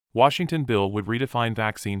Washington bill would redefine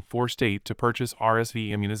vaccine for state to purchase RSV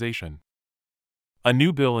immunization. A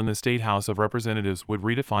new bill in the State House of Representatives would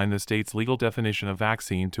redefine the state's legal definition of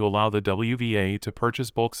vaccine to allow the WVA to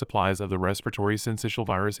purchase bulk supplies of the respiratory syncytial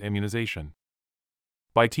virus immunization.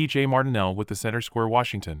 By T.J. Martinell with the Center Square,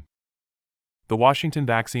 Washington. The Washington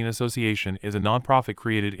Vaccine Association is a nonprofit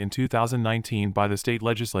created in 2019 by the state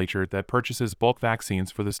legislature that purchases bulk vaccines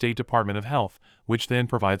for the State Department of Health, which then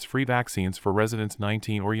provides free vaccines for residents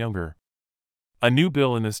 19 or younger. A new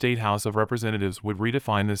bill in the State House of Representatives would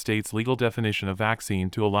redefine the state's legal definition of vaccine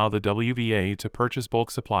to allow the WVA to purchase bulk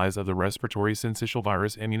supplies of the respiratory syncytial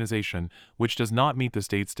virus immunization, which does not meet the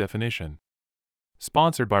state's definition.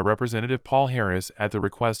 Sponsored by Representative Paul Harris at the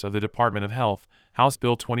request of the Department of Health, House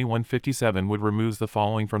Bill 2157 would remove the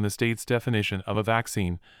following from the state's definition of a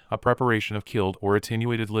vaccine: a preparation of killed or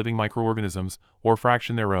attenuated living microorganisms, or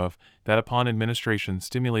fraction thereof, that upon administration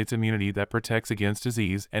stimulates immunity that protects against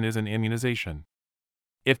disease and is an immunization.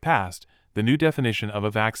 If passed, the new definition of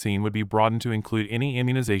a vaccine would be broadened to include any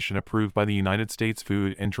immunization approved by the United States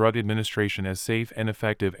Food and Drug Administration as safe and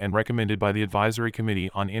effective and recommended by the Advisory Committee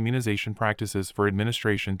on Immunization Practices for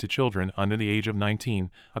administration to children under the age of 19,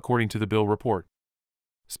 according to the bill report.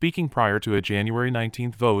 Speaking prior to a January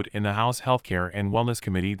 19 vote in the House Healthcare and Wellness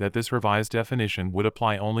Committee that this revised definition would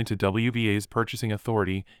apply only to WVA's purchasing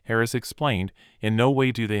authority, Harris explained, "In no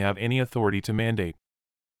way do they have any authority to mandate."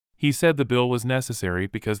 He said the bill was necessary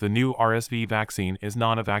because the new RSV vaccine is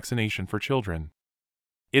not a vaccination for children.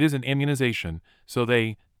 It is an immunization, so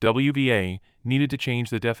they, WVA, needed to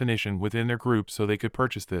change the definition within their group so they could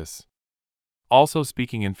purchase this. Also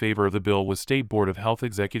speaking in favor of the bill was State Board of Health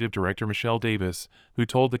Executive Director Michelle Davis, who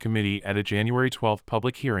told the committee at a January 12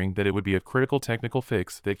 public hearing that it would be a critical technical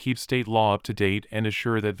fix that keeps state law up to date and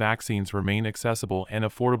assure that vaccines remain accessible and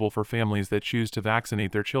affordable for families that choose to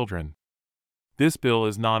vaccinate their children. This bill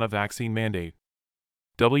is not a vaccine mandate.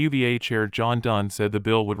 WVA Chair John Dunn said the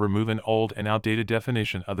bill would remove an old and outdated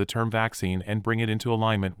definition of the term vaccine and bring it into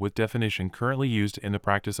alignment with definition currently used in the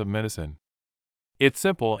practice of medicine. It's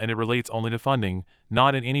simple and it relates only to funding,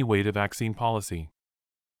 not in any way to vaccine policy.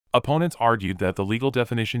 Opponents argued that the legal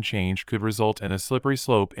definition change could result in a slippery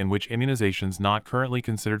slope in which immunizations not currently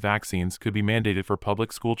considered vaccines could be mandated for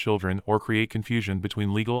public school children or create confusion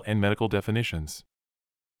between legal and medical definitions.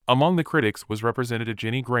 Among the critics was Representative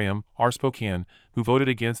Jenny Graham, R. Spokane, who voted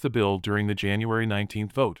against the bill during the January 19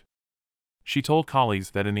 vote. She told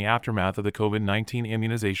colleagues that in the aftermath of the COVID-19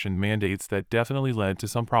 immunization mandates that definitely led to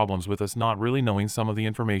some problems with us not really knowing some of the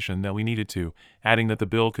information that we needed to, adding that the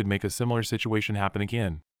bill could make a similar situation happen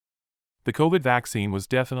again. The COVID vaccine was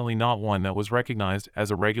definitely not one that was recognized as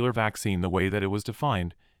a regular vaccine the way that it was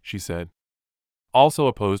defined, she said. Also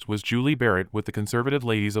opposed was Julie Barrett with the Conservative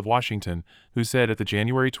Ladies of Washington, who said at the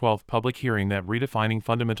January 12 public hearing that redefining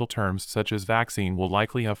fundamental terms such as vaccine will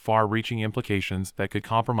likely have far-reaching implications that could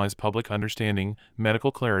compromise public understanding,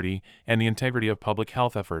 medical clarity, and the integrity of public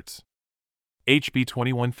health efforts. HB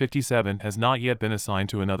 2157 has not yet been assigned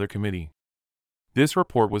to another committee. This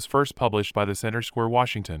report was first published by the Center Square,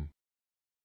 Washington.